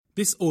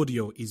This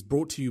audio is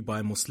brought to you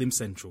by Muslim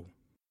Central.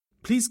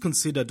 Please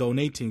consider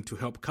donating to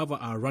help cover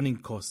our running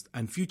costs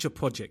and future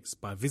projects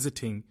by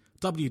visiting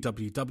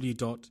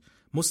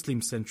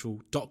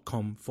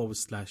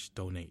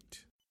www.muslimcentral.com/donate.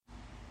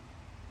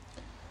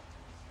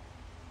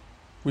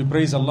 We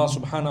praise Allah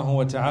subhanahu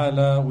wa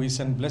ta'ala. We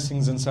send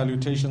blessings and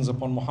salutations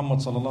upon Muhammad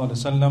sallallahu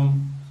alaihi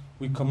wasallam.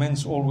 We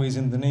commence always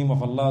in the name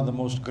of Allah, the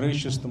most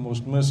gracious, the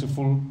most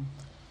merciful.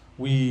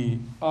 We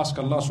ask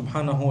Allah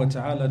subhanahu wa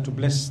ta'ala to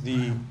bless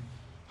the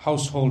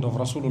household of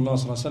Rasulullah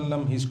sallallahu alaihi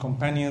wasallam, his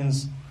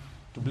companions,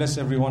 to bless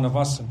every one of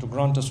us and to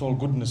grant us all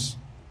goodness.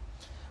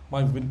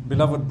 My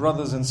beloved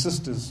brothers and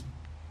sisters,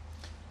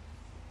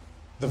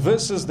 the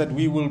verses that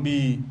we will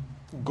be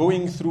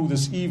going through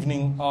this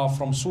evening are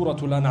from Surah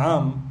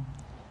Al-An'am,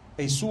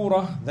 a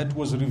surah that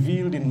was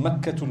revealed in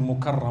Makkah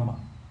al-Mukarramah.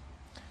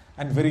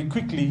 And very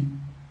quickly,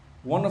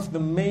 one of the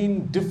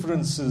main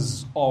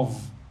differences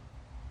of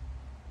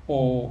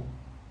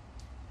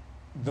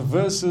the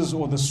verses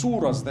or the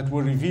surahs that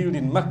were revealed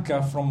in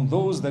Mecca from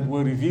those that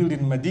were revealed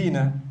in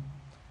Medina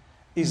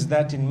is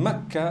that in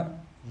Mecca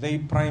they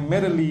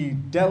primarily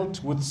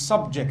dealt with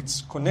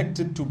subjects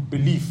connected to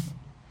belief.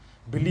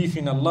 Belief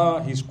in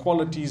Allah, His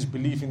qualities,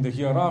 belief in the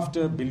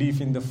hereafter,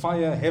 belief in the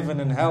fire, heaven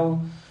and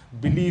hell,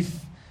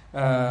 belief,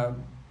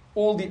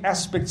 all the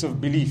aspects of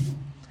belief.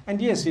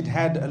 And yes, it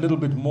had a little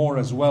bit more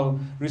as well,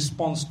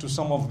 response to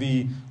some of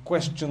the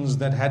questions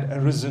that had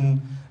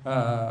arisen,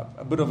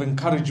 a bit of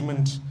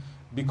encouragement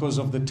because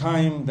of the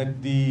time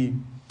that the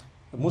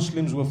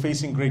Muslims were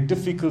facing great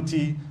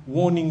difficulty,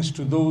 warnings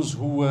to those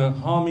who were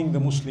harming the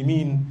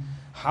Muslimin,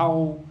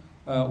 how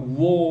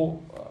war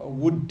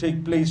would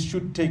take place,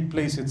 should take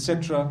place,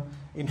 etc.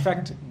 In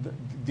fact,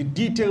 the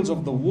details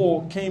of the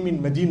war came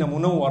in Medina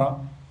Munawwara.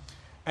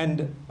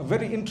 And a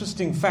very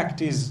interesting fact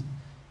is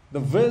the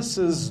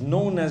verses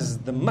known as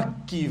the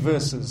Makki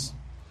verses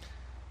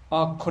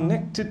are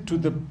connected to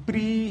the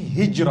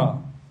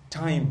pre-Hijrah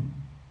time.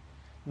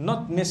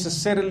 Not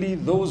necessarily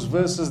those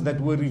verses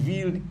that were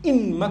revealed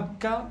in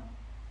Mecca,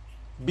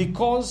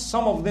 because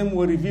some of them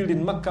were revealed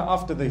in Mecca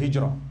after the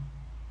Hijrah.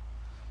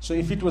 So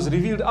if it was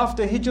revealed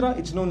after Hijrah,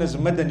 it's known as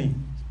Madani.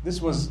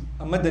 This was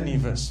a Madani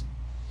verse.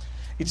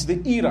 It's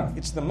the era,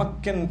 it's the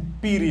Meccan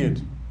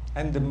period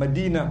and the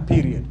Medina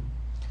period.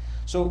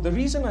 So the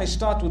reason I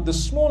start with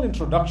this small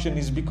introduction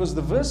is because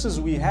the verses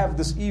we have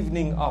this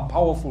evening are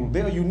powerful,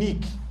 they are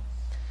unique.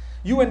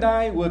 You and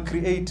I were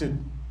created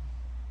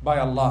by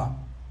Allah.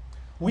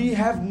 We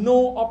have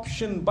no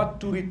option but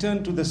to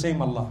return to the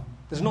same Allah.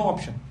 There's no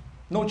option,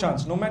 no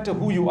chance, no matter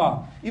who you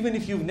are. Even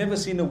if you've never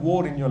seen a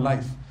war in your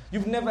life,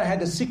 you've never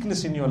had a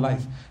sickness in your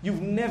life,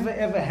 you've never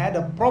ever had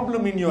a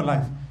problem in your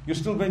life, you're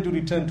still going to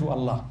return to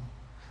Allah.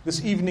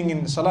 This evening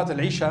in Salat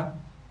al-Isha,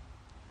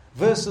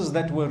 verses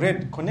that were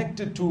read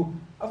connected to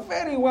a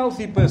very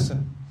wealthy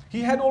person.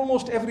 He had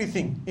almost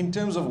everything in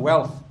terms of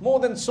wealth, more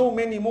than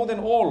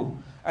all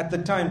at the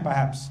time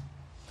perhaps.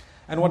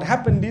 And what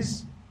happened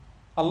is,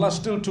 Allah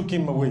still took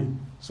him away.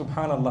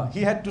 Subhanallah.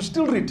 He had to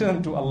still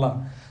return to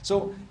Allah.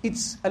 So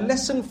it's a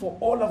lesson for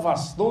all of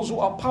us. Those who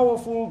are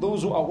powerful,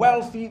 those who are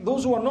wealthy,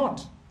 those who are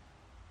not.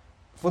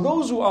 For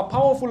those who are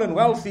powerful and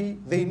wealthy,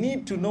 they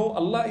need to know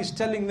Allah is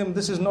telling them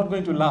this is not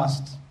going to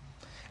last.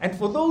 And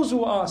for those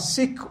who are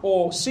sick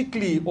or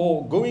sickly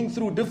or going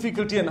through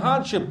difficulty and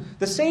hardship,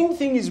 the same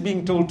thing is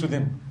being told to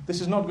them. This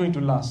is not going to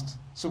last.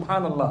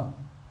 Subhanallah.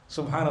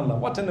 Subhanallah.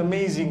 What an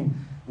amazing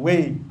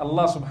way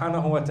Allah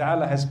subhanahu wa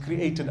ta'ala has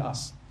created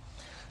us.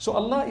 So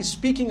Allah is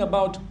speaking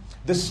about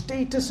the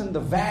status and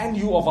the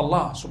value of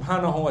Allah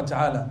subhanahu wa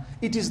ta'ala.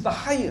 It is the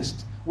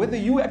highest. Whether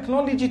you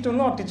acknowledge it or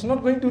not, it's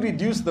not going to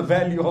reduce the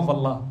value of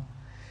Allah.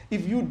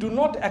 If you do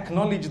not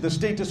acknowledge the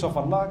status of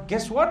Allah,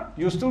 guess what?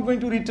 You're still going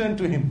to return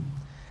to Him.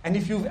 And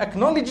if you've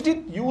acknowledged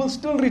it, you will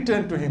still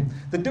return to Him.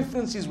 The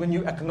difference is when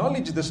you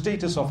acknowledge the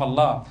status of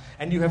Allah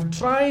and you have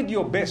tried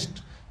your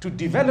best to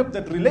develop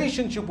that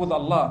relationship with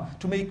Allah,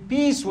 to make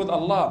peace with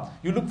Allah,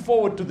 you look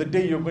forward to the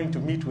day you're going to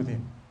meet with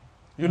Him.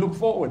 You look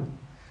forward.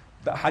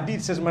 The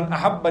hadith says, Man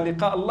ahabba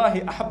liqa Allahi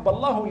ahabba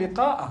Allahu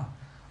liqa'ah.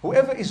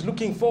 Whoever is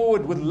looking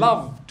forward with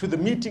love to the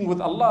meeting with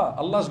Allah,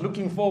 Allah's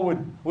looking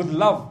forward with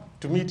love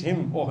to meet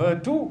him or her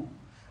too.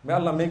 May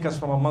Allah make us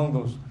from among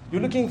those.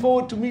 You're looking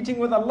forward to meeting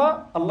with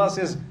Allah? Allah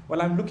says,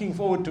 well, I'm looking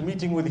forward to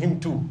meeting with Him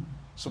too.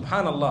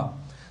 Subhanallah.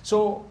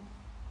 So,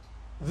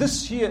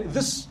 this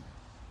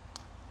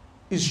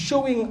is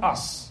showing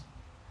us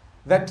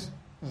that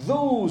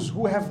those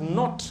who have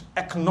not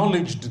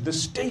acknowledged the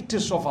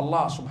status of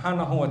Allah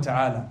subhanahu wa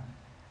ta'ala,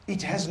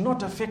 it has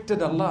not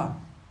affected Allah.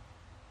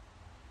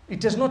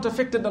 It has not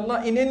affected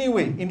Allah in any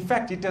way. In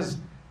fact, it has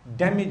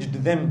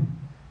damaged them.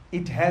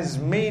 It has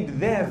made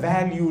their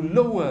value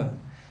lower.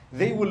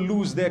 They will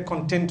lose their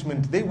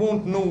contentment. They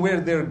won't know where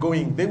they're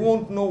going. They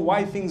won't know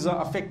why things are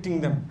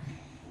affecting them.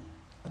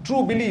 A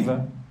true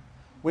believer,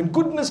 when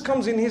goodness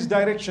comes in his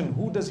direction,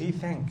 who does he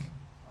thank?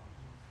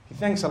 He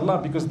thanks Allah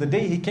because the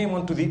day he came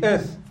onto the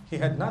earth, he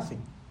had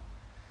nothing.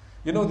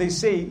 You know, they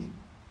say,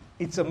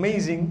 it's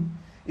amazing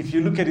if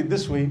you look at it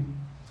this way,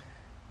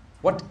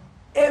 what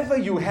whatever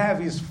you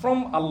have is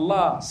from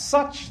Allah,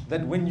 such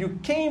that when you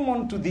came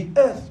onto the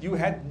earth, you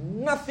had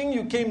nothing,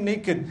 you came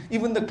naked.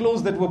 Even the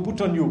clothes that were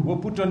put on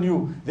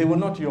you, they were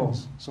not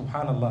yours.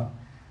 Subhanallah.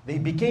 They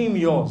became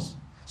yours.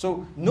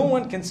 So no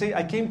one can say,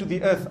 I came to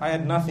the earth, I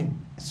had nothing.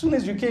 As soon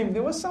as you came,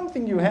 there was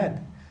something you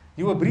had.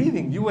 You were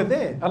breathing, you were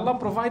there. Allah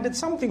provided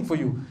something for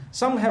you.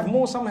 Some have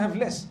more, some have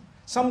less.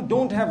 Some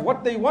don't have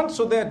what they want,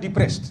 so they are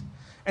depressed.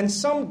 And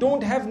some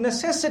don't have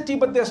necessity,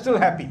 but they're still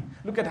happy.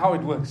 Look at how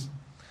it works.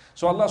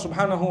 So Allah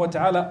subhanahu wa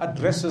ta'ala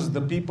addresses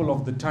the people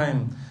of the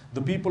time,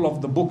 the people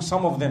of the book,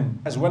 some of them,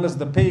 as well as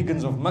the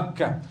pagans of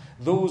Mecca,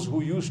 those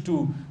who used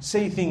to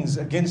say things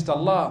against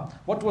Allah.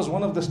 What was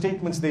one of the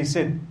statements they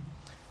said?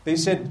 They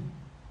said,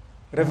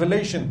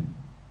 revelation,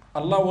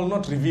 Allah will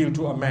not reveal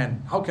to a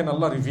man. How can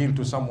Allah reveal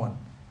to someone?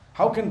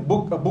 How can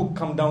a book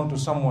come down to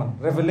someone?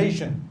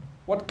 Revelation,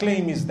 what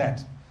claim is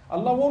that?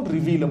 Allah won't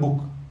reveal a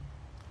book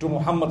to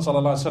Muhammad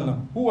sallallahu alaihi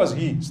wasallam. Who was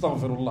he?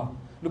 Astaghfirullah.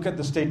 Look at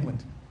the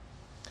statement.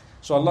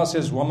 So Allah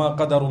says, وَمَا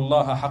قَدَرُ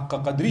اللَّهَ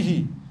حَقَّ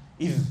قَدْرِهِ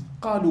إِذْ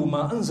قَالُوا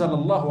مَا أَنزَلَ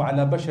اللَّهُ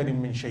عَلَى بَشَرٍ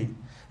مِّن شَيْءٍ.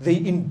 They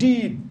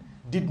indeed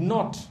did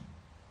not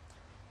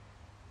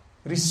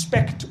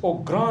respect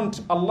or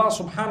grant Allah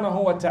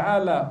subhanahu wa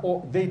ta'ala,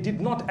 or they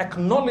did not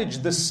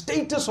acknowledge the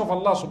status of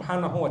Allah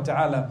subhanahu wa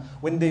ta'ala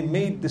when they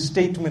made the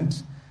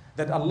statement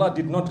that Allah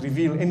did not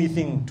reveal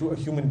anything to a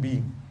human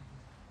being.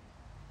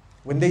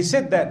 When they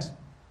said that,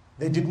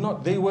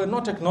 they were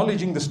not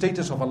acknowledging the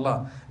status of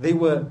Allah. They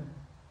were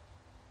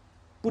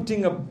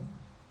putting a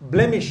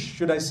blemish,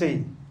 should I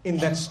say, in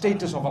that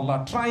status of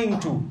Allah, trying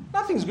to.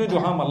 Nothing's going to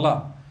harm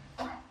Allah.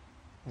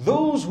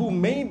 Those who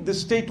made the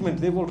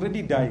statement, they've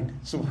already died.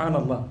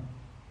 Subhanallah.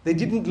 They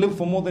didn't live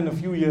for more than a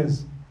few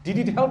years. Did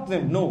it help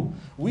them? No.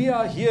 We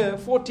are here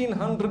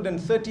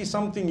 1430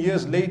 something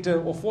years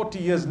later, or 40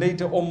 years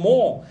later, or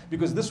more,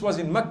 because this was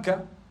in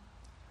Mecca.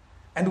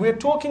 And we're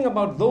talking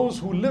about those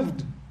who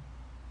lived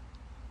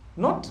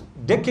not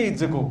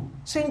decades ago,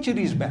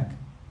 centuries back.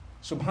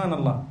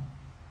 Subhanallah.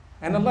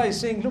 And Allah is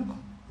saying, look,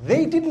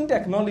 they didn't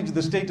acknowledge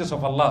the status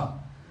of Allah.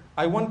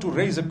 I want to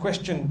raise a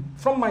question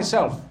from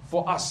myself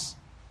for us.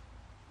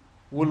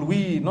 Will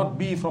we not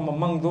be from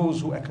among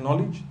those who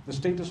acknowledge the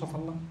status of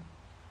Allah?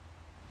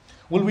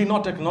 Will we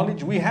not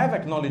acknowledge? We have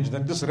acknowledged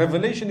that this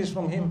revelation is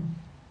from Him.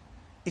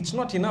 It's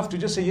not enough to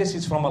just say, yes,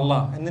 it's from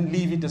Allah, and then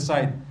leave it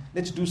aside.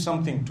 Let's do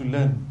something to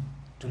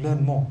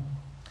learn more.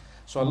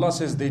 So Allah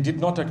says they did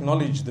not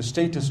acknowledge the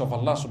status of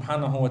Allah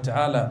subhanahu wa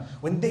ta'ala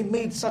when they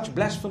made such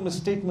blasphemous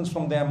statements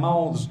from their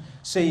mouths,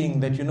 saying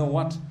that, you know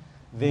what,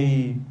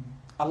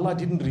 Allah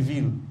didn't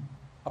reveal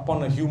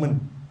upon a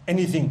human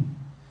anything.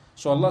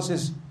 So Allah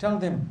says, tell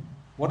them,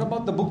 what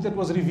about the book that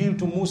was revealed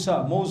to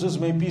Moses,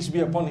 may peace be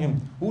upon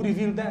him? Who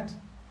revealed that?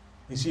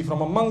 You see,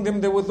 from among them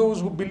there were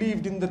those who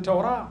believed in the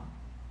Torah.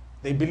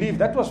 They believed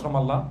that was from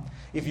Allah.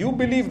 If you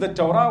believe that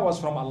Torah was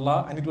from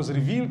Allah and it was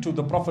revealed to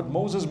the Prophet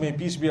Moses, may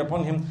peace be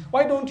upon him,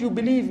 why don't you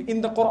believe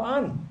in the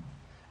Quran?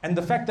 And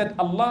the fact that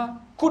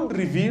Allah could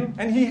reveal,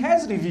 and He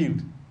has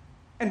revealed.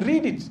 And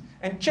read it,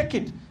 and check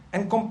it,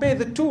 and compare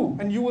the two,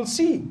 and you will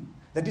see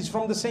that it's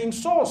from the same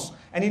source.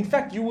 And in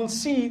fact, you will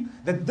see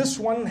that this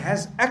one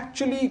has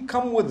actually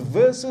come with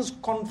verses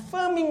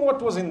confirming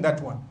what was in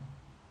that one.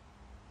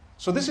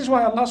 So this is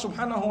why Allah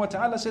subhanahu wa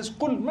ta'ala says,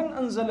 قُلْ مَنْ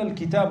أَنزَلَ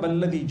الْكِتَابَ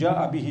الَّذِي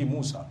جَاءَ بِهِ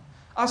مُوسَى.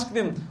 Ask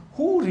them,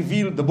 who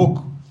revealed the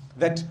book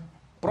that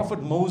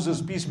Prophet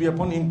Moses, peace be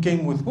upon him,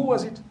 came with? Who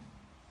was it?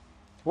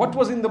 What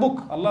was in the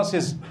book? Allah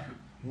says,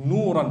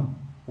 نُورًا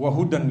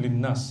وَهُدًى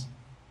لِلنَّاسِ.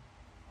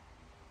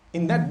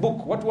 In that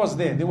book, what was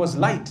there? There was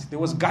light, there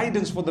was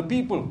guidance for the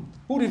people.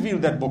 Who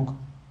revealed that book?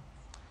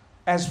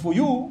 As for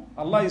you,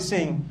 Allah is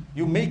saying,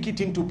 you make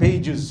it into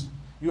pages.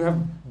 You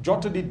have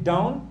jotted it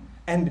down,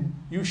 and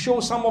you show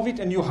some of it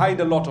and you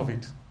hide a lot of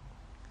it.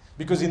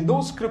 Because in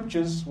those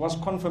scriptures was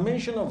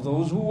confirmation of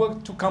those who were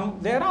to come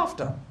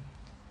thereafter.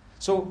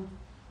 So,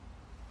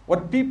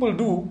 what people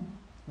do,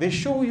 they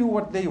show you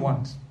what they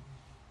want.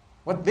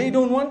 What they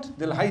don't want,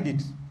 they'll hide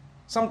it.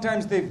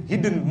 Sometimes they've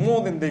hidden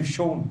more than they've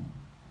shown.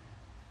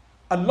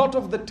 A lot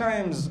of the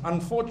times,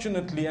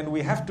 unfortunately, and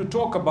we have to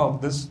talk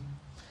about this,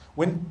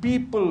 when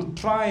people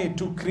try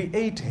to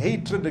create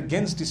hatred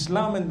against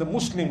Islam and the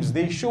Muslims,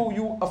 they show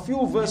you a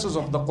few verses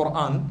of the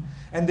Quran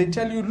and they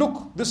tell you,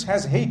 look, this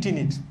has hate in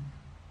it.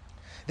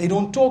 They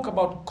don't talk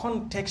about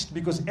context,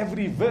 because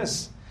every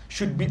verse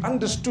should be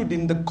understood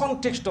in the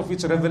context of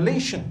its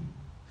revelation.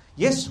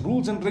 Yes,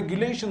 rules and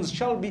regulations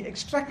shall be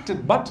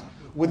extracted, but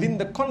within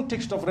the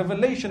context of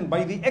revelation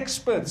by the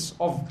experts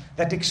of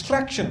that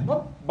extraction,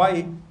 not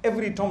by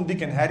every Tom,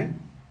 Dick and Harry.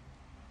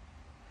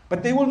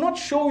 But they will not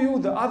show you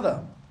the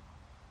other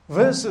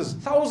verses,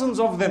 thousands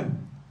of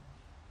them,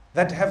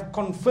 that have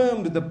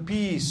confirmed the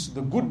peace,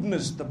 the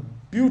goodness, the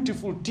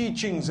beautiful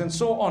teachings and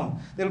so on.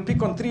 They'll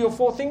pick on 3 or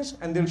 4 things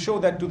and they'll show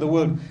that to the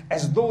world,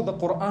 as though the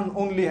Quran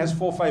only has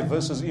 4 or 5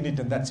 verses in it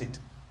and that's it.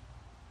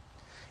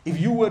 If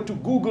you were to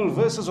Google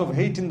verses of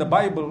hate in the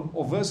Bible,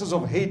 or verses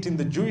of hate in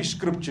the Jewish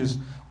scriptures,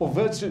 or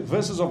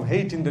verses of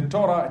hate in the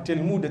Torah,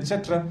 Talmud,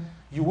 etc.,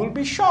 you will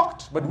be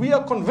shocked. But we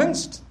are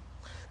convinced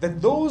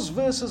that those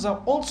verses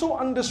are also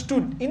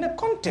understood in a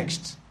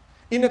context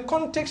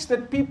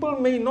that people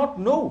may not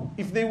know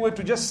if they were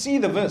to just see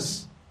the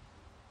verse.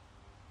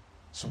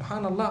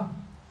 Subhanallah.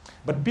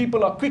 But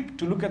people are quick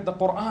to look at the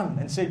Quran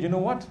and say, you know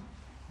what?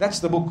 That's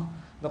the book.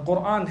 The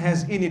Quran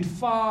has in it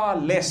far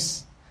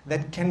less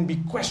that can be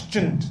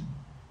questioned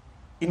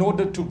in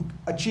order to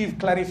achieve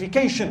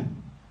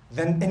clarification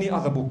than any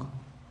other book.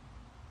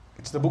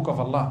 It's the book of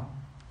Allah.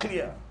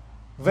 Clear.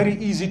 Very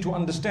easy to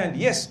understand.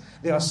 Yes,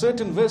 there are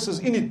certain verses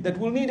in it that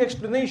will need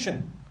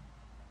explanation.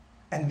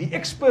 And the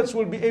experts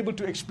will be able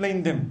to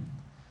explain them.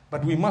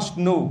 But we must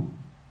know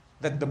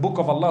that the book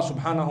of Allah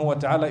subhanahu wa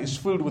ta'ala is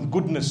filled with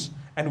goodness.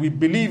 And we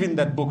believe in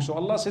that book. So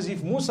Allah says,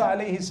 if Musa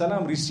alayhi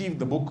salam received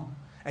the book,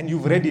 and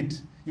you've read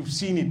it, you've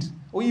seen it,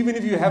 or even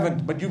if you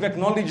haven't, but you've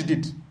acknowledged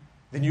it,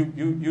 then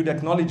you'd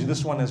acknowledge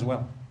this one as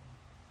well.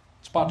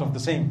 It's part of the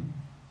same.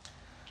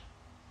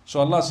 So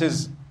Allah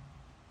says,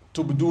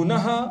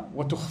 تُبْدُونَهَا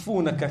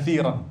وَتُخْفُونَ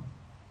كَثِيرًا.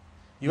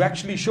 You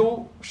actually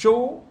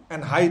show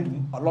and hide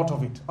a lot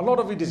of it. A lot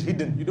of it is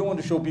hidden. You don't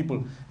want to show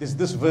people. There's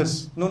this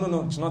verse. No,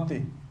 it's not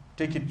there.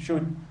 Take it, show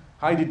it,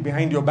 hide it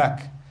behind your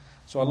back.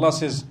 So Allah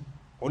says,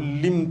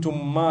 عُلِّمْتُمْ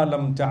مَا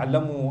لَمْ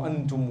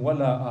تَعْلَمُوا أَنْتُمْ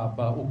وَلَا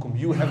آبَاؤُكُمْ.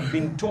 You have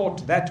been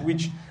taught that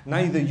which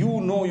neither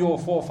you nor your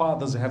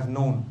forefathers have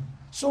known.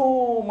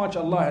 So much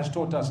Allah has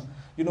taught us.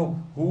 You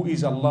know, who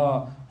is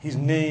Allah, His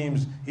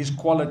names, His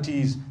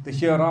qualities, the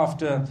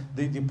hereafter,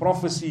 the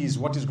prophecies,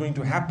 what is going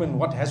to happen,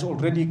 what has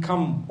already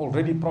come,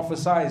 already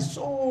prophesied,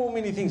 so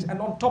many things.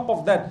 And on top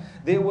of that,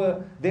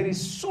 there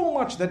is so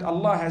much that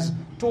Allah has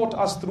taught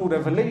us through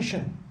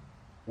revelation.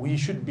 We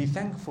should be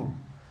thankful.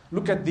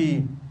 Look at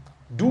the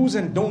do's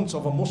and don'ts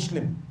of a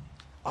Muslim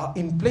are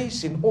in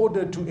place in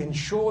order to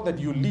ensure that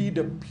you lead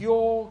a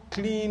pure,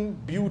 clean,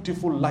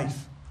 beautiful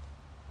life.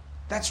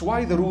 That's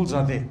why the rules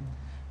are there.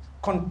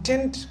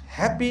 Content,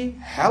 happy,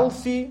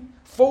 healthy,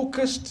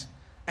 focused,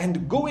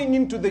 and going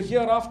into the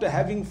hereafter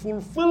having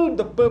fulfilled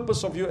the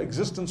purpose of your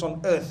existence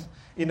on earth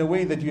in a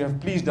way that you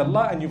have pleased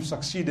Allah and you've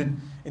succeeded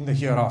in the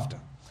hereafter.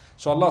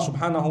 So Allah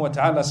subhanahu wa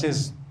ta'ala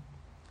says,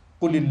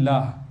 قُلِ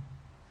اللَّهِ.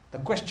 The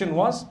question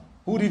was,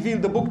 who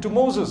revealed the book to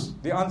Moses?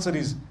 The answer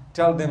is,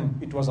 tell them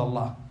it was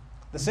Allah.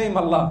 The same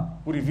Allah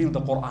who revealed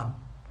the Quran.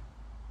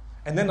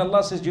 And then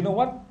Allah says, you know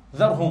what?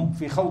 ذَرْهُمْ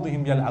فِي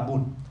خَوْضِهِمْ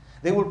يَلْعَبُونَ.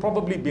 They will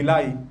probably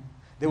belie.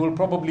 They will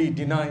probably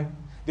deny.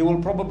 They will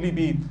probably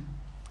be,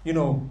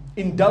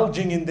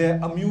 indulging in their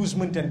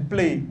amusement and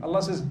play.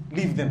 Allah says,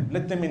 leave them.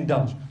 Let them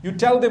indulge. You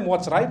tell them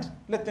what's right.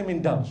 Let them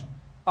indulge.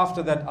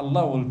 After that,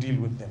 Allah will deal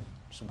with them.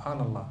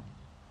 Subhanallah.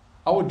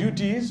 Our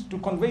duty is to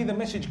convey the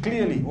message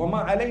clearly.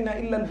 وَمَا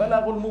عَلَيْنَا إِلَّا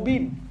الْبَلَاغُ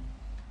الْمُبِينَ.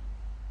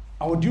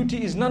 Our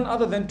duty is none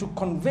other than to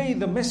convey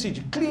the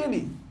message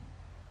clearly.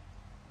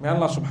 May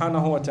Allah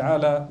subhanahu wa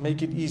ta'ala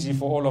make it easy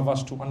for all of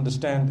us to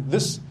understand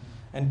this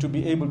and to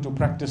be able to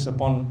practice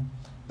upon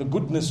the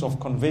goodness of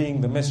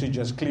conveying the message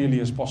as clearly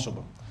as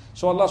possible.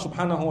 So Allah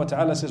subhanahu wa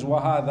ta'ala says,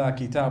 وَهَذَا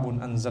كِتَابٌ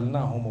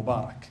أَنزَلْنَاهُ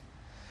مُبَارَكٌ.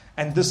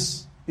 And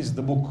this is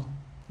the book.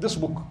 This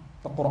book,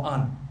 the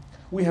Quran.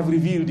 We have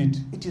revealed it.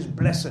 It is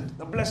blessed.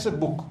 The blessed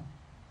book.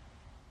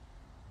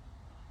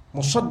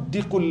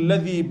 مُصَدِّقُ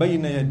الَّذِي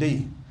بَيْنَ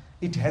يَدَيْهِ.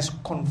 It has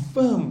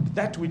confirmed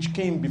that which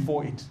came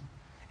before it.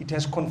 It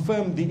has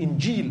confirmed the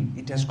Injil.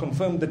 It has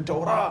confirmed the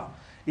Torah.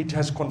 It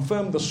has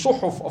confirmed the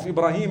Suhuf of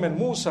Ibrahim and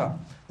Musa,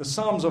 the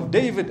Psalms of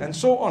David, and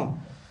so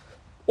on.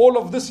 All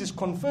of this is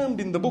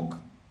confirmed in the book.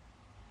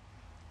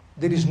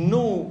 There is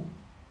no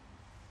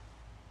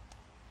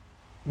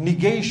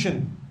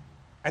negation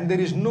and there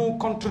is no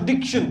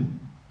contradiction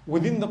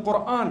within the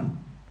Quran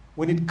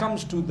when it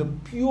comes to the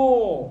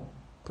pure,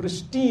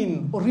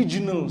 pristine,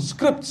 original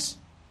scripts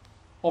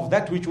of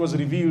that which was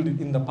revealed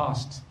in the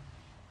past.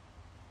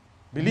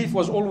 Belief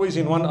was always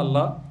in one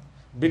Allah,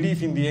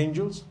 belief in the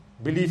angels,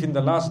 belief in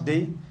the last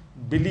day,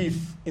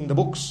 belief in the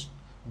books,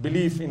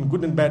 belief in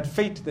good and bad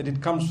fate, that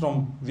it comes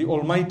from the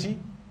Almighty,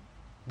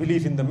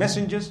 belief in the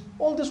messengers.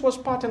 All this was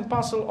part and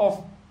parcel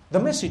of the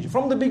message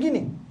from the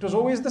beginning. It was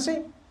always the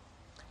same.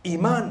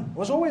 Iman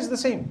was always the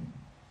same.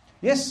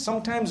 Yes,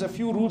 sometimes a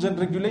few rules and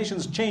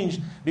regulations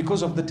changed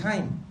because of the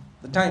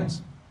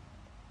times.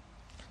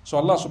 So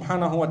Allah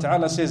subhanahu wa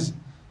ta'ala says,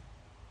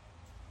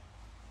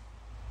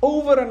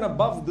 over and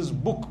above this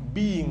book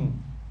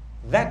being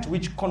that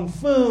which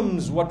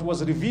confirms what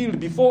was revealed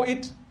before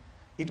it,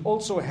 it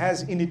also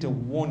has in it a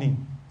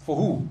warning. For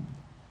who?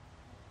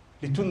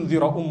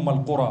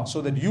 لِتُنذِرَ الْقُرَى.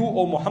 So that you,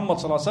 O Muhammad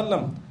sallallahu alaihi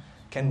wasallam,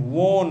 can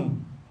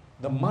warn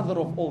the mother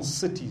of all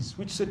cities.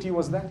 Which city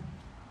was that?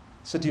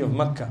 City of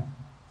Mecca.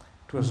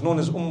 It was known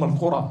as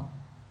al-Qura.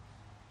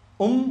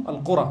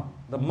 Al-Qura,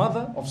 the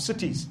mother of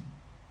cities.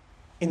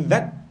 In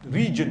that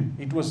region,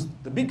 it was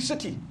the big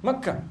city,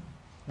 Mecca.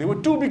 There were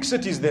two big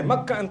cities there,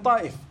 Mecca and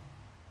Taif.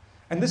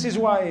 And this is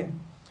why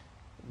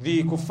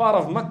the kuffar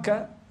of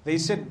Mecca, they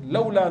said,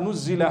 لَوْلَا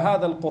نُزِّلَ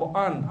هَذَا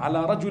الْقُرْآنِ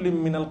عَلَى رَجُلٍ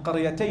مِّنَ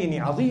الْقَرْيَتَيْنِ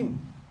عَظِيمٍ.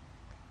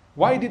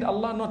 Why did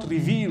Allah not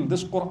reveal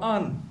this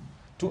Qur'an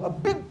to a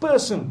big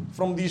person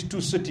from these two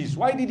cities.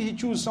 Why did he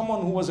choose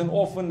someone who was an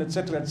orphan,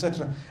 etc.,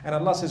 etc.? And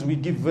Allah says, we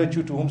give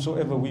virtue to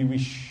whomsoever we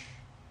wish.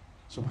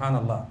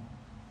 Subhanallah.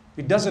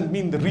 It doesn't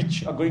mean the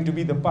rich are going to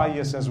be the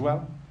pious as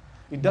well.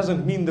 It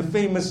doesn't mean the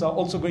famous are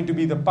also going to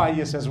be the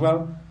pious as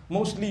well.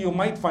 Mostly you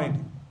might find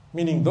it.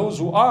 Meaning those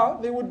who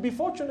are, they would be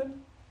fortunate.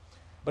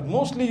 But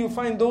mostly you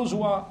find those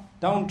who are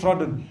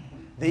downtrodden.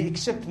 They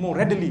accept more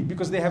readily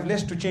because they have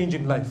less to change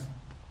in life.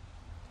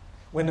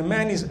 When a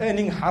man is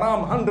earning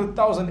haram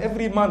 100,000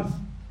 every month,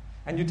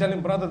 and you tell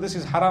him, brother, this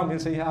is haram, he'll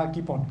say, yeah,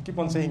 keep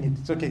on saying it,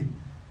 it's okay.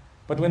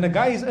 But when a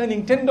guy is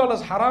earning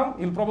 $10 haram,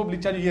 he'll probably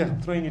tell you, yeah,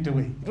 I'm throwing it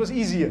away. It was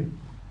easier.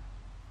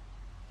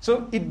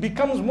 So it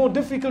becomes more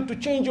difficult to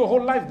change your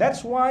whole life.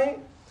 That's why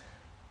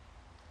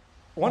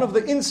one of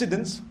the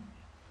incidents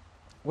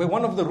where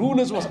one of the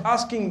rulers was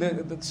asking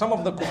some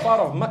of the kuffar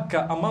of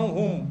Mecca, among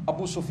whom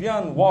Abu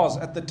Sufyan was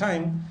at the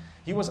time,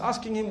 he was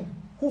asking him,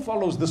 who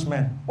follows this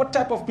man? What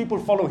type of people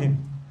follow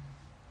him?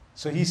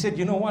 So he said,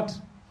 you know what?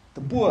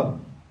 The poor,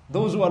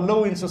 those who are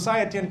low in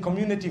society and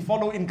community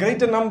follow in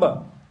greater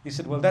number. He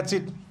said, well, that's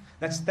it.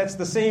 That's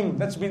the same.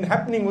 That's been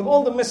happening with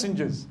all the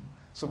messengers.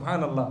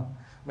 Subhanallah.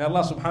 May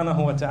Allah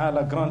subhanahu wa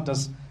ta'ala grant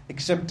us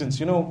acceptance.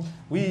 You know,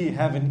 we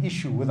have an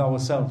issue with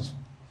ourselves,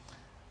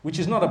 which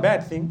is not a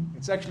bad thing.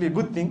 It's actually a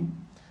good thing,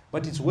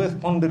 but it's worth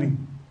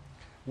pondering.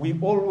 We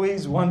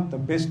always want the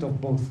best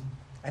of both.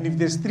 And if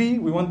there's three,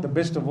 we want the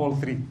best of all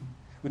three.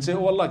 We'd say,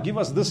 oh Allah, give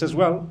us this as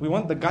well. We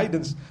want the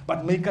guidance,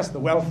 but make us the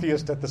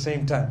wealthiest at the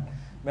same time.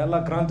 May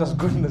Allah grant us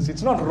goodness.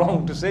 It's not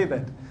wrong to say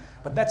that,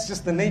 but that's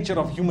just the nature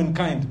of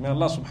humankind. May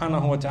Allah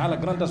subhanahu wa ta'ala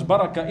grant us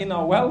barakah in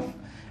our wealth,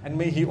 and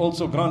may He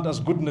also grant us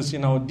goodness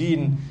in our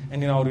deen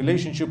and in our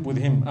relationship with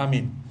Him.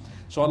 Ameen.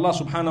 So Allah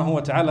subhanahu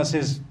wa ta'ala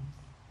says,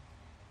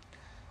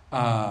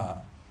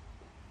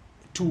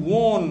 to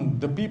warn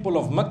the people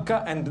of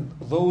Mecca and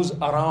those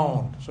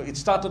around. So it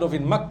started off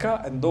in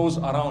Mecca and those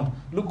around.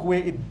 Look where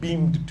it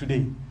beamed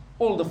today.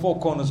 All the four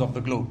corners of the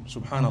globe.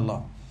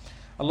 Subhanallah.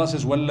 Allah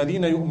says,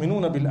 وَالَّذِينَ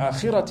يُؤْمِنُونَ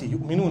بِالْآخِرَةِ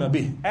يُؤْمِنُونَ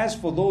بِهِ. As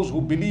for those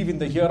who believe in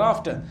the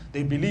hereafter,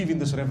 they believe in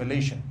this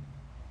revelation.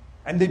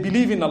 And they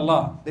believe in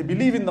Allah. They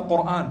believe in the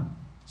Quran.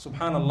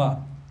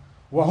 Subhanallah.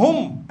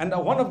 وَهُمْ. And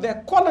one of their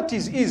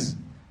qualities is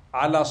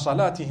عَلَى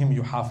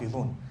صَلَاتِهِمْ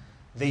يُحَافِظُونَ.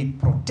 They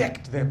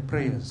protect their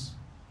prayers.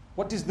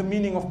 What is the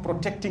meaning of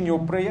protecting your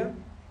prayer?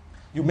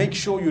 You make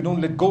sure you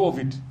don't let go of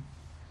it.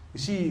 You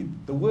see,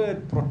 the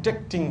word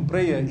protecting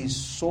prayer is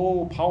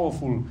so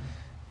powerful.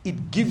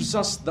 It gives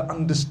us the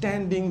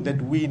understanding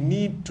that we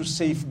need to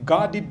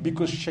safeguard it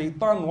because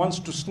shaitan wants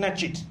to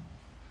snatch it.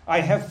 I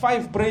have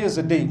 5 prayers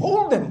a day.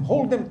 Hold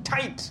them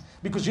tight.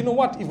 Because you know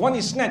what? If one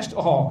is snatched,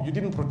 you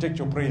didn't protect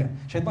your prayer.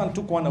 Shaitan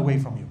took one away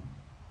from you.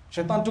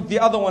 Shaitan took the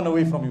other one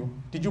away from you.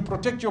 Did you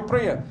protect your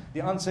prayer?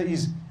 The answer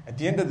is, at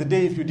the end of the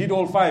day, if you did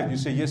all 5, you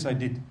say, yes, I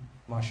did.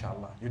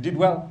 MashaAllah. You did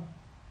well.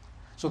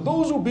 So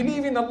those who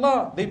believe in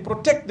Allah, they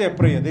protect their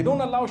prayer. They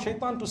don't allow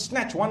shaitan to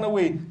snatch 1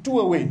 away, 2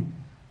 away.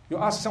 You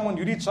ask someone,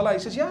 you read salah, he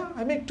says, yeah,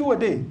 I make 2 a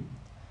day.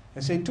 I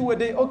say, 2 a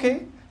day,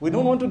 okay. We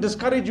don't want to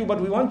discourage you, but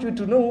we want you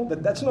to know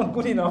that that's not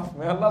good enough.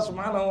 May Allah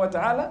subhanahu wa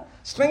ta'ala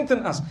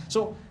strengthen us.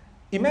 So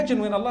imagine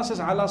when Allah says,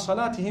 عَلَى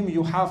صَلَاتِهِمْ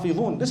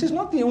يُحَافِظُونَ. This is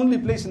not the only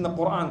place in the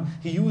Quran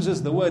He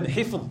uses the word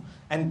hifz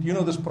and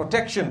this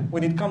protection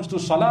when it comes to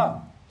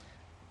salah.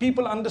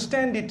 People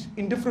understand it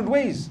in different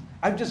ways.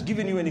 I've just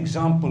given you an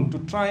example to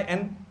try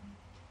and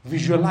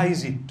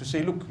visualize it, to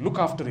say, look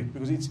after it,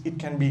 because it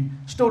can be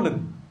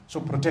stolen, so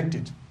protect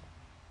it.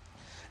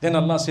 Then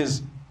Allah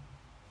says,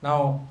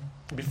 now,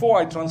 before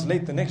I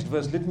translate the next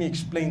verse, let me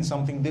explain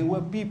something. There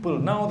were people,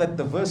 now that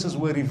the verses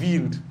were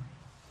revealed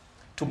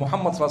to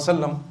Muhammad sallallahu alaihi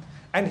wasallam,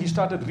 and he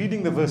started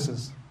reading the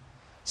verses.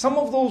 Some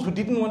of those who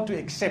didn't want to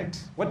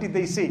accept, what did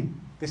they say?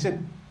 They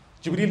said,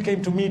 Jibreel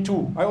came to me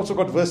too. I also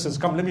got verses.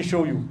 Come, let me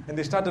show you. And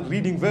they started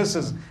reading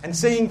verses and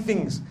saying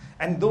things.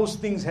 And those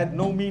things had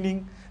no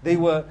meaning. They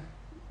were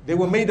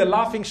made a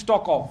laughing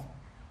stock of.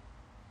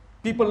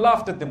 People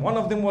laughed at them. One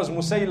of them was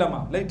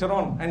Musaylama later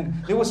on.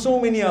 And there were so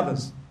many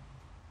others.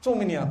 So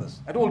many others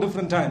at all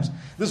different times.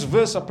 This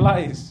verse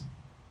applies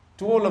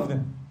to all of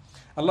them.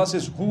 Allah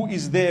says, who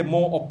is there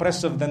more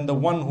oppressive than the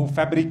one who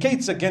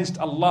fabricates against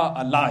Allah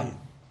a lie?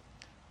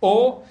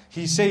 Or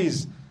he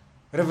says,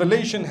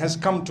 revelation has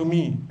come to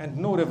me, and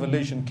no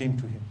revelation came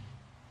to him.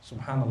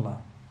 Subhanallah.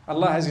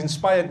 Allah has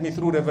inspired me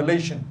through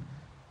revelation.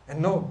 And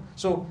no.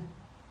 So,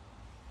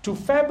 to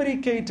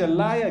fabricate a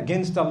lie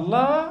against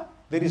Allah,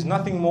 there is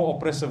nothing more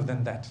oppressive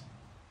than that.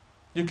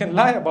 You can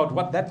lie about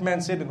what that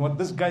man said and what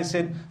this guy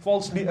said,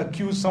 falsely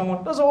accuse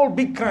someone. Those are all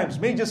big crimes,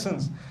 major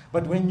sins.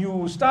 But when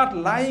you start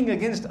lying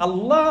against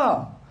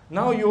Allah,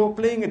 now you're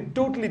playing a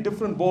totally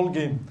different ball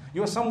game.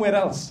 You're somewhere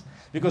else.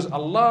 Because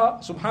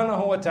Allah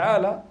subhanahu wa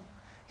ta'ala,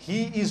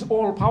 He is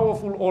all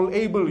powerful, all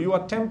able. You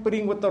are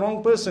tampering with the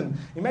wrong person.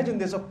 Imagine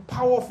there's a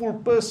powerful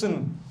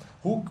person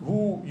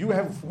who you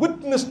have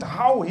witnessed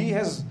how he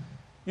has,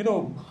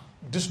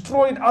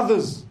 destroyed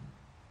others.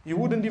 You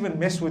wouldn't even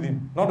mess with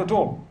him. Not at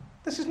all.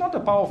 This is not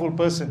a powerful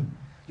person.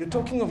 You're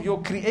talking of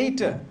your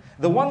creator.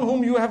 the one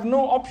whom you have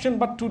no option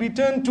but to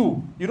return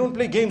to. You don't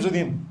play games with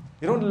him.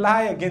 You don't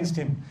lie against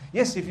him.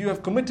 Yes, if you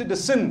have committed a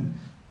sin,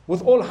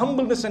 with all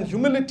humbleness and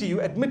humility, you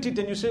admit it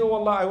and you say, oh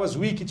Allah, I was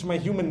weak, it's my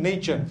human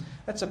nature.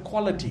 That's a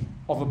quality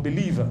of a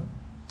believer.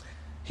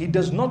 He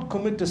does not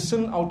commit a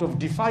sin out of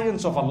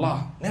defiance of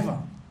Allah.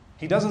 Never.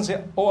 He doesn't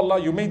say, oh Allah,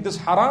 you made this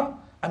haram,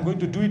 I'm going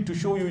to do it to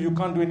show you you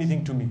can't do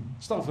anything to me.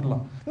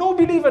 Astaghfirullah. No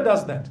believer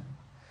does that.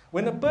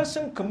 When a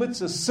person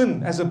commits a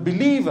sin as a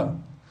believer,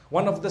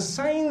 one of the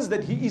signs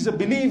that he is a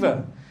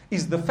believer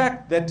is the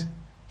fact that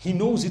he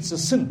knows it's a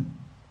sin.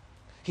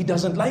 He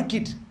doesn't like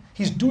it.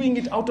 He's doing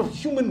it out of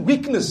human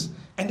weakness.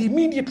 And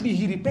immediately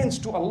he repents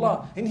to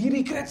Allah and he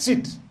regrets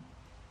it.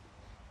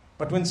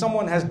 But when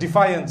someone has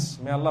defiance,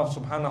 may Allah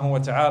subhanahu wa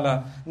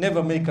ta'ala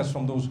never make us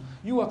from those.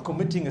 You are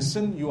committing a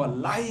sin, you are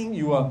lying,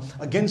 you are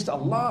against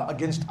Allah,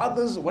 against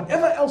others,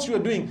 whatever else you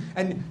are doing.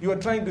 And you are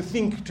trying to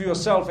think to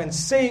yourself and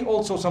say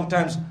also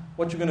sometimes,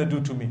 what you're going to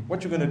do to me?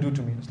 What you're going to do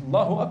to me?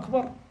 Allahu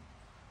Akbar.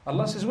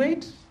 Allah says,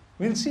 wait,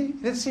 we'll see.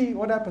 Let's see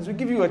what happens. We'll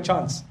give you a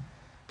chance.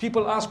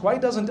 People ask, why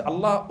doesn't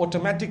Allah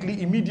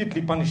automatically,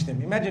 immediately punish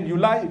them? Imagine you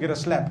lie, you get a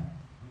slap.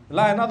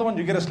 Lie another one,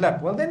 you get a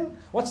slap. Well then,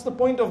 what's the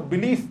point of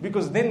belief?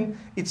 Because then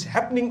it's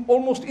happening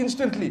almost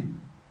instantly.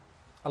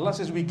 Allah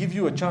says, we give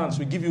you a chance,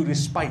 we give you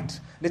respite.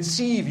 Let's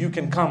see if you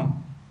can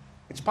come.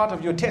 It's part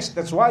of your test.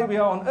 That's why we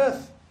are on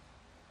earth.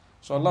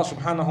 So Allah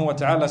subhanahu wa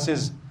ta'ala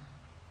says,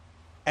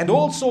 and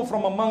also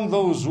from among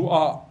those who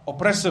are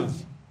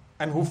oppressive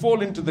and who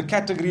fall into the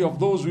category of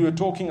those we were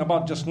talking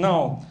about just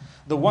now,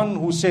 the one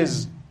who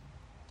says,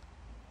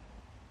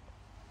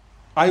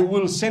 I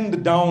will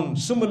send down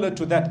similar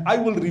to that. I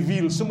will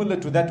reveal similar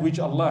to that which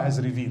Allah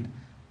has revealed.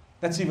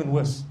 That's even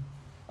worse.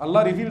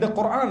 Allah revealed the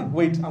Quran.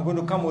 Wait, I'm going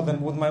to come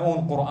with my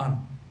own Quran.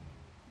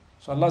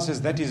 So Allah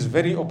says that is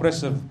very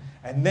oppressive.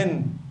 And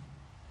then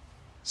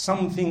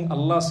something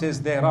Allah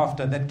says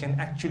thereafter that can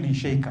actually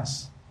shake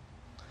us.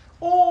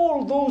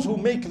 All those who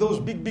make those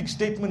big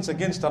statements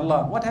against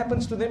Allah, what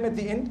happens to them at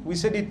the end? We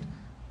said it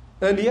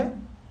earlier.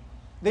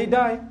 They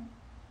die.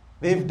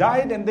 They've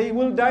died and they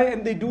will die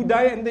and they do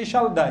die and they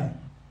shall die.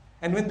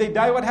 And when they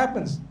die, what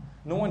happens?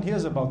 No one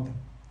hears about them.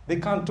 They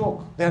can't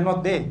talk. They are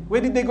not there. Where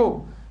did they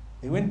go?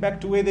 They went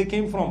back to where they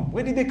came from.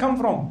 Where did they come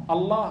from?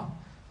 Allah.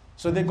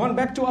 So they've gone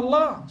back to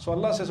Allah. So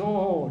Allah says,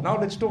 oh, now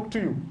let's talk to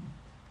you.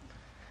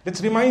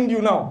 Let's remind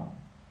you now.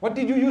 What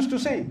did you used to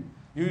say?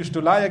 You used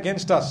to lie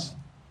against us.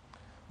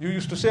 You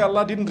used to say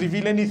Allah didn't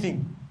reveal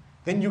anything.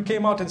 Then you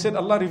came out and said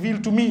Allah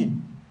revealed to me.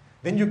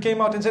 Then you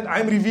came out and said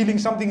I'm revealing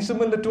something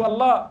similar to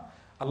Allah.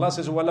 Allah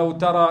says, وَلَوْ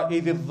تَرَى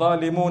إِذِ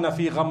الظَّالِمُونَ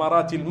فِي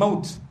غَمَرَاتِ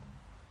الْمَوْتِ.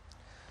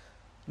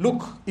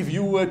 Look, if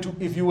you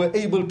were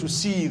able to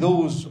see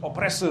those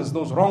oppressors,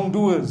 those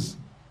wrongdoers,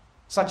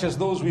 such as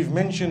those we've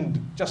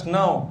mentioned just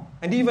now,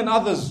 and even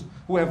others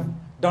who have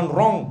done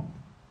wrong,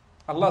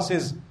 Allah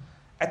says,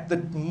 at the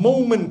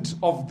moment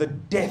of the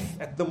death,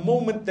 at the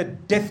moment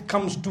that death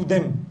comes to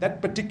them,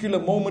 that particular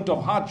moment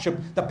of hardship,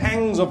 the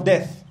pangs of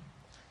death,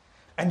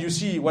 and you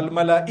see,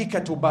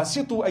 وَالْمَلَائِكَةُ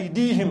بَاسِطُوا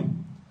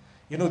أَيْدِيهِمْ,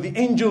 you know, the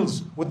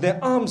angels with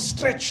their arms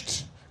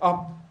stretched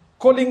are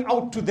calling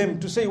out to them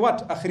to say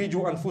what?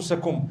 أَخْرِجُوا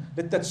أَنفُسَكُمْ.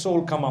 Let that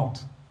soul come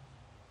out.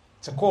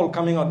 It's a call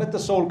coming out. Let the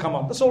soul come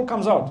out. The soul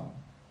comes out.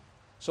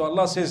 So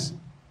Allah says,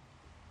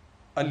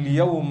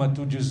 الْيَوْمَ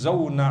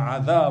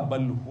تُجْزَوْنَ عَذَابَ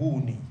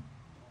الْهُونِ.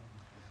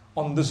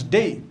 On this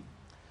day,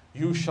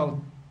 you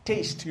shall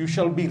taste, you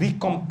shall be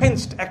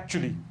recompensed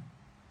actually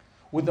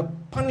with a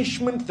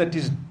punishment that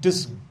is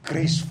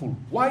disgraceful.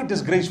 Why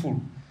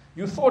disgraceful?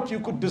 You thought you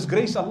could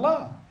disgrace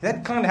Allah.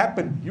 That can't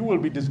happen. You will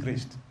be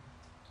disgraced.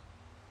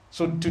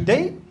 So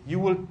today, you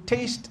will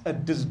taste a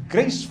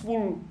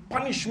disgraceful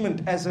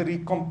punishment as a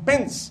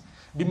recompense.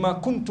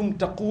 بِمَا كُنْتُمْ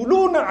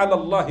تَقُولُونَ عَلَى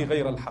اللَّهِ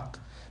غَيْرَ الْحَقِّ.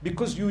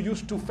 Because you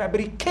used to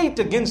fabricate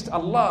against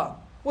Allah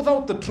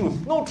without the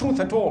truth. No truth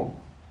at all.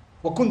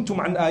 وَكُنْتُمْ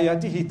عَنْ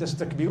آيَاتِهِ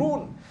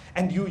تَسْتَكْبِرُونَ.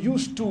 And you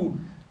used to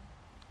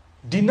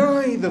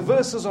deny the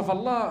verses of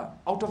Allah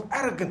out of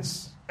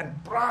arrogance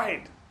and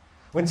pride.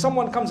 When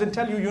someone comes and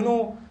tell you, you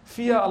know,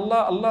 fear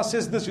Allah, Allah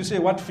says this, you say,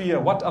 what fear?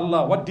 What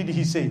Allah? What did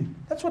He say?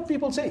 That's what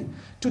people say.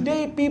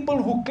 Today,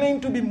 people who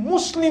claim to be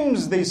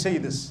Muslims, they say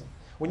this.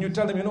 When you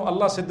tell them, you know,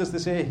 Allah said this, they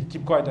say, hey,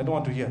 keep quiet, I don't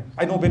want to hear.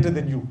 I know better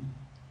than you.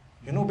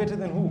 You know better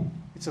than who?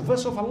 It's a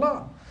verse of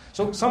Allah.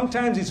 So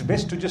sometimes it's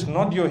best to just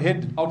nod your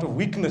head out of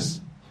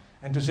weakness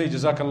and to say,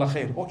 Jazakallah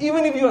khair. Or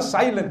even if you are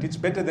silent, it's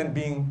better than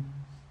being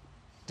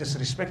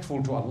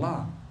disrespectful to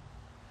Allah.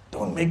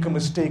 Don't make a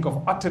mistake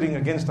of uttering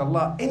against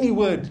Allah any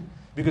word,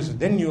 because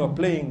then you are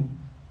playing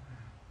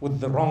with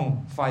the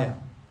wrong fire.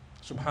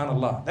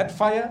 Subhanallah. That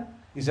fire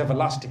is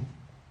everlasting.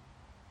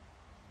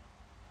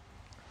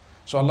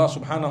 So Allah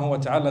subhanahu wa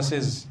ta'ala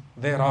says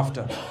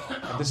thereafter,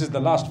 and this is the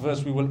last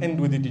verse, we will end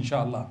with it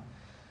inshallah.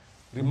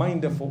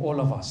 Reminder for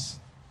all of us.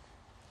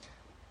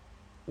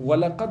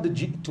 وَلَقَدْ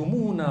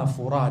جِئْتُمُونَا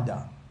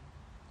فُرَادًا.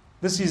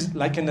 This is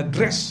like an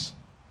address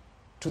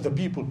to the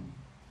people.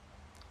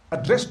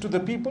 Address to the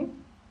people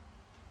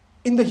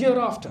in the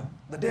hereafter,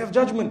 the day of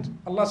judgment,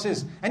 Allah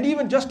says. And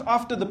even just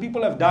after the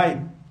people have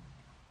died.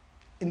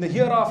 in the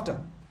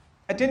hereafter,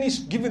 at any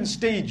given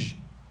stage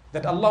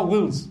that Allah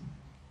wills.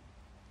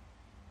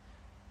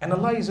 And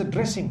Allah is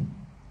addressing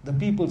the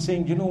people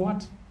saying, you know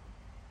what?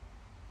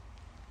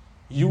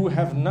 You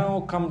have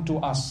now come to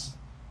us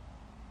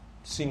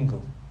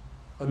single,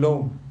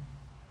 alone.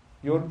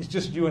 It's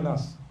just you and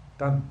us.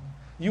 Done.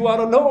 You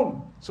are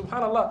alone.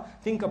 Subhanallah.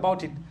 Think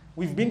about it.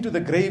 We've been to the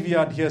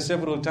graveyard here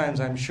several times,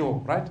 I'm sure,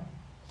 right?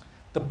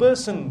 The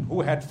person who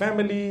had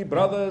family,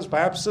 brothers,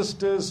 perhaps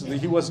sisters,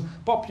 he was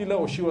popular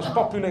or she was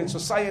popular in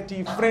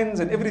society, friends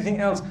and everything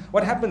else.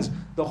 What happens?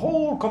 The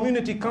whole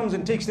community comes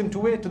and takes them to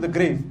where? To the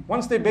grave.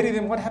 Once they bury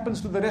them, what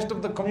happens to the rest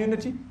of the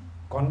community?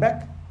 Gone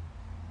back.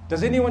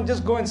 Does anyone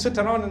just go and sit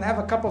around and have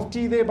a cup of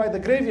tea there by the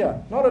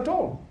graveyard? Not at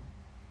all.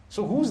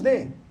 So who's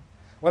there?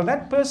 Well,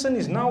 that person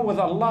is now with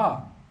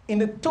Allah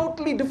in a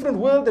totally different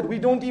world that we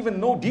don't even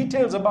know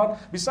details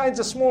about, besides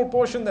a small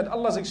portion that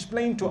Allah's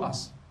explained to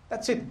us.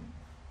 That's it.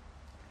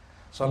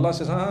 So Allah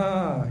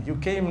says, you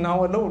came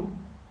now alone.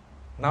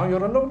 Now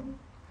you're alone.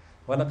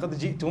 وَلَقَدْ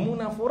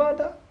جِئْتُمُونَا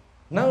فُرَادًا.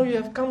 Now you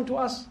have come to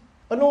us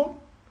alone.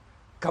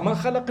 كَمَا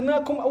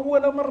خَلَقْنَاكُمْ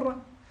أَوَّلَ مَرَّةٍ.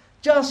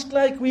 Just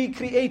like we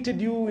created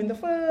you in the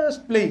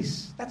first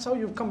place. That's how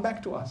you've come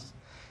back to us.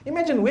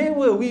 Imagine, where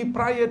were we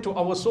prior to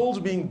our souls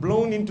being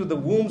blown into the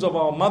wombs of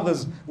our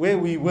mothers? Where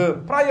we were.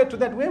 Prior to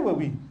that, where were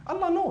we?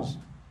 Allah knows.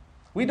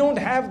 We don't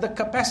have the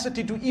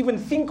capacity to even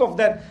think of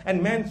that,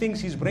 and man thinks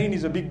his brain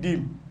is a big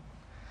deal.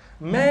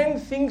 Man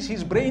thinks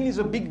his brain is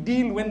a big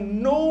deal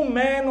when no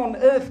man on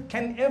earth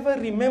can ever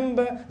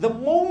remember the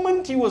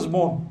moment he was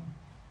born.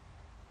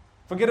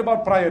 Forget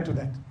about prior to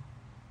that.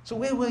 So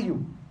where were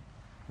you?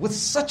 With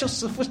such a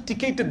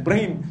sophisticated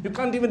brain, you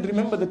can't even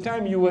remember the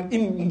time you were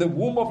in the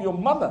womb of your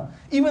mother.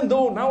 Even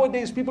though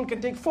nowadays people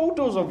can take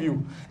photos of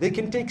you. They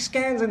can take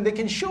scans and they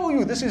can show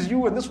you, this is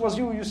you and this was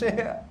you. You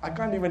say, I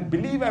can't even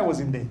believe I was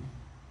in there.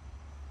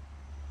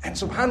 And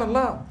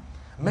subhanallah,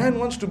 man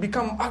wants to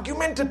become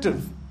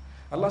argumentative.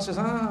 Allah says,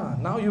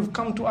 now you've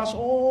come to us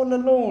all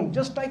alone,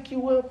 just like you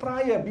were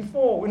prior,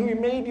 before, when we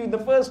made you the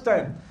first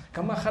time.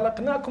 كَمَا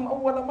خَلَقْنَاكُمْ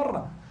أَوَّلَ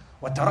مَرَّةٍ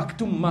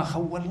وَتَرَكْتُمْ مَا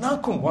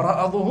خَوَّلْنَاكُمْ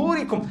وَرَاءَ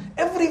ظُهُورِكُمْ.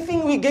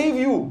 Everything we gave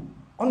you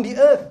on the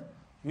earth,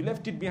 you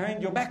left it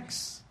behind your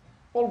backs.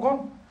 All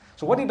gone.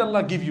 So what did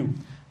Allah give you?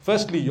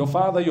 Firstly, your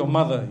father, your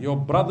mother, your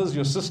brothers,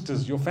 your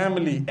sisters, your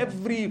family,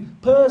 every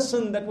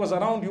person that was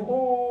around you,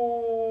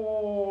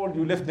 all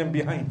you left them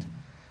behind.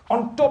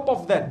 On top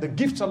of that, the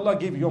gifts Allah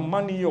gave you, your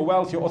money, your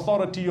wealth, your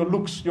authority, your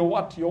looks, your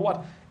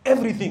what,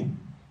 everything.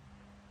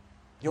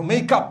 Your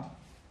makeup,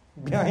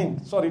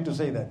 behind, sorry to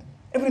say that.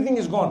 Everything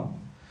is gone.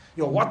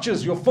 Your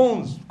watches, your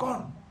phones,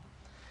 gone.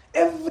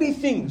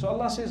 Everything. So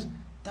Allah says,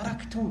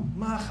 تَرَكْتُمْ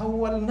مَا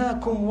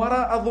خَوَّلْنَاكُمْ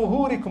وَرَاءَ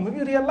ظُهُورِكُمْ. When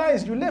you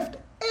realize you left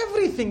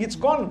everything, it's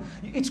gone.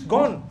 It's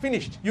gone,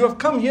 finished. You have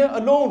come here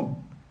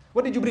alone.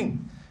 What did you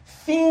bring?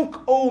 Think,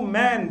 oh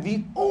man,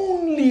 the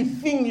only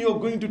thing you're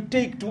going to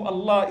take to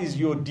Allah is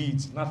your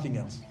deeds, nothing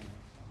else.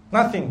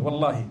 Nothing,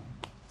 wallahi.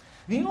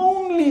 The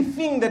only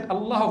thing that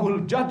Allah will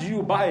judge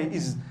you by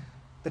is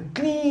the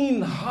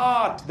clean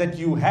heart that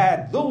you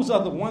had. Those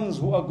are the ones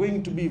who are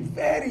going to be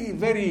very,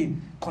 very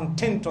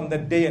content on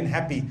that day and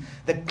happy.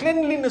 The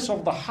cleanliness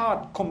of the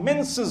heart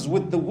commences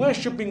with the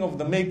worshipping of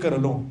the Maker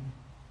alone.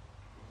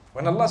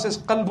 When Allah says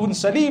qalbun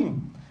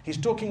salim, He's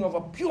talking of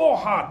a pure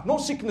heart, no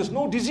sickness,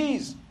 no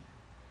disease.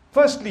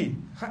 Firstly,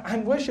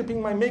 I'm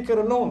worshipping my Maker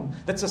alone.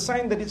 That's a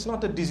sign that it's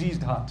not a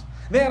diseased heart.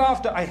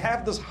 Thereafter, I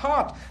have this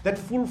heart that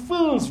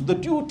fulfills the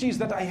duties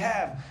that I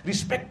have,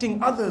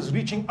 respecting others,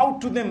 reaching out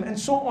to them, and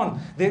so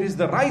on. There is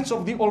the rights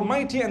of the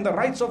Almighty and the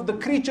rights of the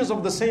creatures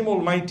of the same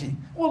Almighty.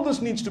 All this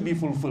needs to be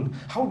fulfilled.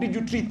 How did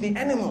you treat the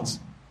animals?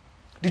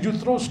 Did you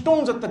throw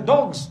stones at the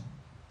dogs?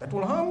 That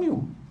will harm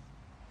you.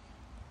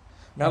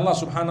 May Allah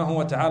subhanahu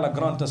wa ta'ala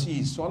grant us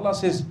ease. So Allah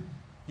says,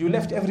 you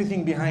left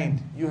everything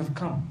behind. You have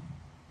come.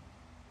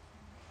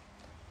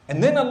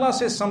 And then Allah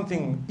says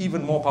something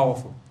even more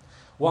powerful.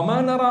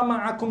 وَمَا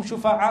نَرَى مَعَكُمْ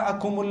شُفَعَاءَكُمُ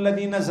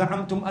الَّذِينَ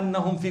زَعَمْتُمْ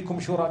أَنَّهُمْ فِيكُمْ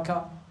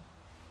شُرَكَاءَ.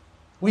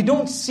 We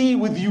don't see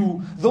with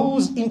you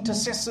those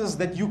intercessors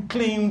that you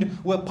claimed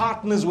were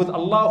partners with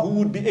Allah who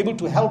would be able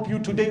to help you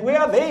today.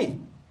 Where are they?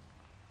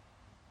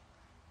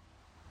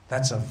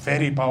 That's a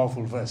very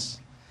powerful verse.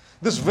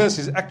 This verse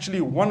is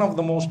actually one of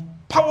the most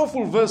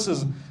powerful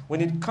verses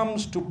when it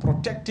comes to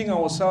protecting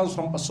ourselves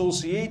from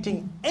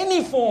associating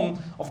any form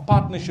of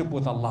partnership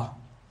with Allah.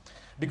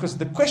 Because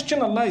the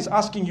question Allah is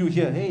asking you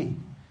here, hey,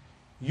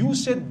 you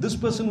said this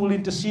person will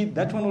intercede,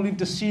 that one will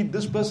intercede,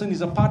 this person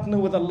is a partner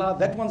with Allah,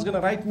 that one's going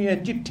to write me a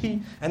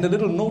chitti and a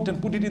little note and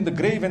put it in the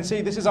grave and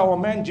say, this is our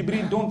man,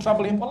 Jibreel, don't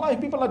trouble him. Wallahi,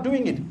 people are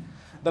doing it.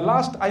 The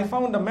last, I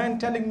found a man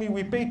telling me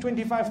we pay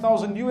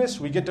 25,000 US,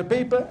 we get a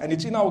paper and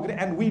it's in our grave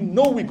and we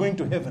know we're going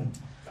to heaven.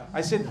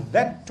 I said,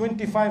 that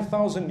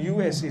 25,000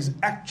 US is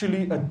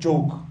actually a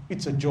joke.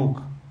 It's a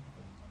joke.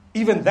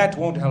 Even that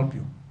won't help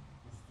you.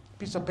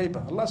 Piece of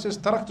paper. Allah says,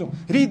 Taraktum.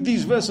 Read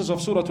these verses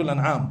of Surah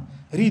Al-An'am.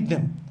 Read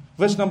them.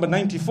 Verse number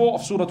 94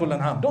 of Surah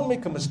Al-An'am. Don't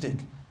make a mistake.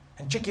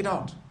 And check it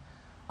out.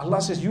 Allah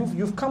says,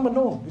 you've come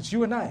alone. It's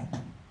you and I.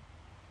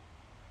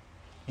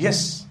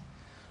 Yes.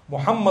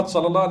 Muhammad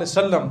sallallahu alaihi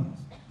wasallam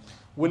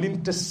will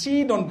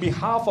intercede on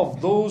behalf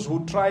of those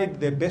who tried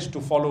their best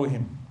to follow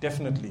him.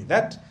 Definitely.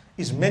 That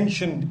is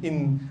mentioned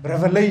in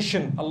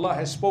Revelation. Allah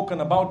has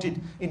spoken about it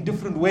in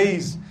different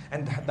ways,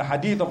 and the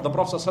hadith of the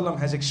Prophet ﷺ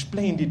has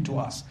explained it to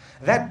us.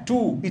 That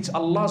too, it's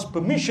Allah's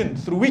permission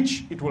through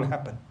which it will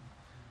happen.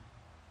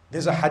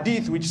 There's a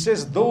hadith which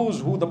says those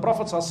who the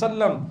Prophet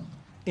ﷺ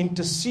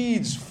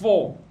intercedes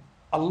for,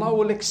 Allah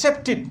will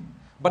accept it.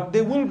 But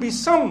there will be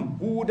some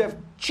who would have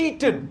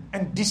cheated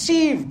and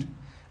deceived,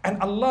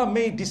 and Allah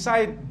may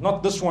decide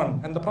not this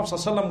one. And the Prophet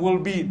ﷺ will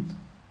be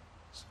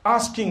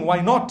asking why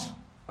not.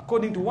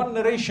 According to one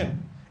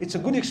narration, it's a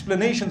good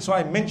explanation, so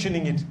I'm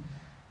mentioning it.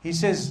 He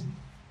says,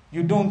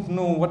 you don't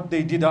know what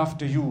they did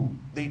after you.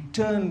 They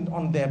turned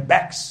on their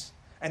backs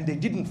and they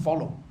didn't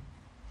follow.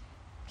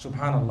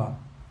 Subhanallah.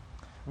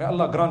 May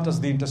Allah grant us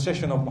the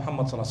intercession of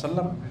Muhammad sallallahu alaihi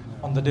wasallam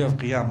on the day of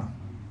Qiyamah.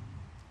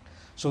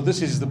 So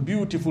this is the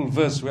beautiful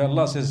verse where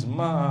Allah says,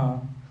 Ma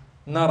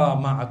nara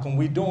ma'akum.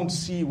 We don't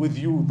see with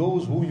you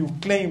those who you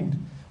claimed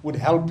would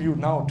help you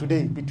now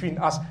today between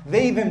us.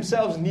 They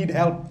themselves need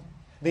help.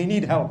 They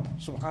need help.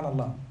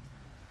 Subhanallah.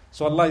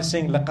 So Allah is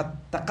saying, لَقَدْ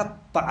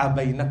تَقَطَّعَ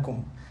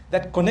بَيْنَكُمْ.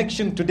 That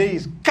connection today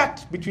is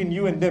cut between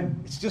you and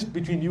them. It's just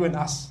between you and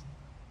us.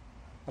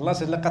 Allah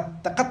says,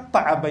 لَقَدْ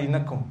تَقَطَّعَ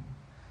بَيْنَكُمْ.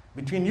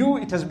 Between you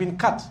it has been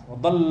cut.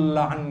 وَضَلَّ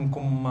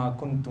عَنْكُمْ مَا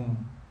كُنْتُمْ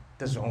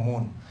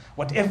تَزْعُمُونَ.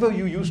 Whatever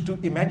you used to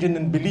imagine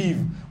and believe,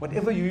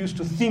 whatever you used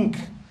to think,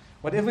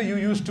 whatever you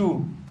used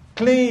to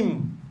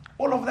claim,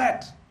 all of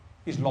that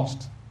is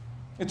lost.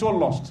 It's all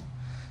lost.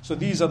 So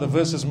these are the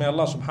verses. May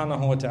Allah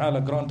subhanahu wa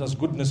ta'ala grant us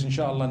goodness.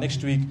 Inshallah,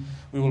 next week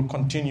we will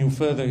continue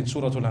further in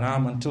Surah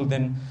Al-An'am. Until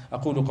then,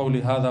 أقول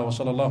قولي هذا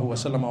وصلى الله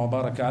وسلم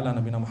وبارك على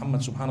نبينا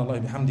محمد سبحان الله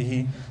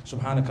بحمده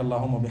سبحانك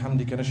اللهم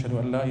وبحمدك نشهد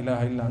أن لا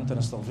إله إلا أنت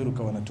نستغفرك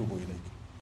ونتوب إليك.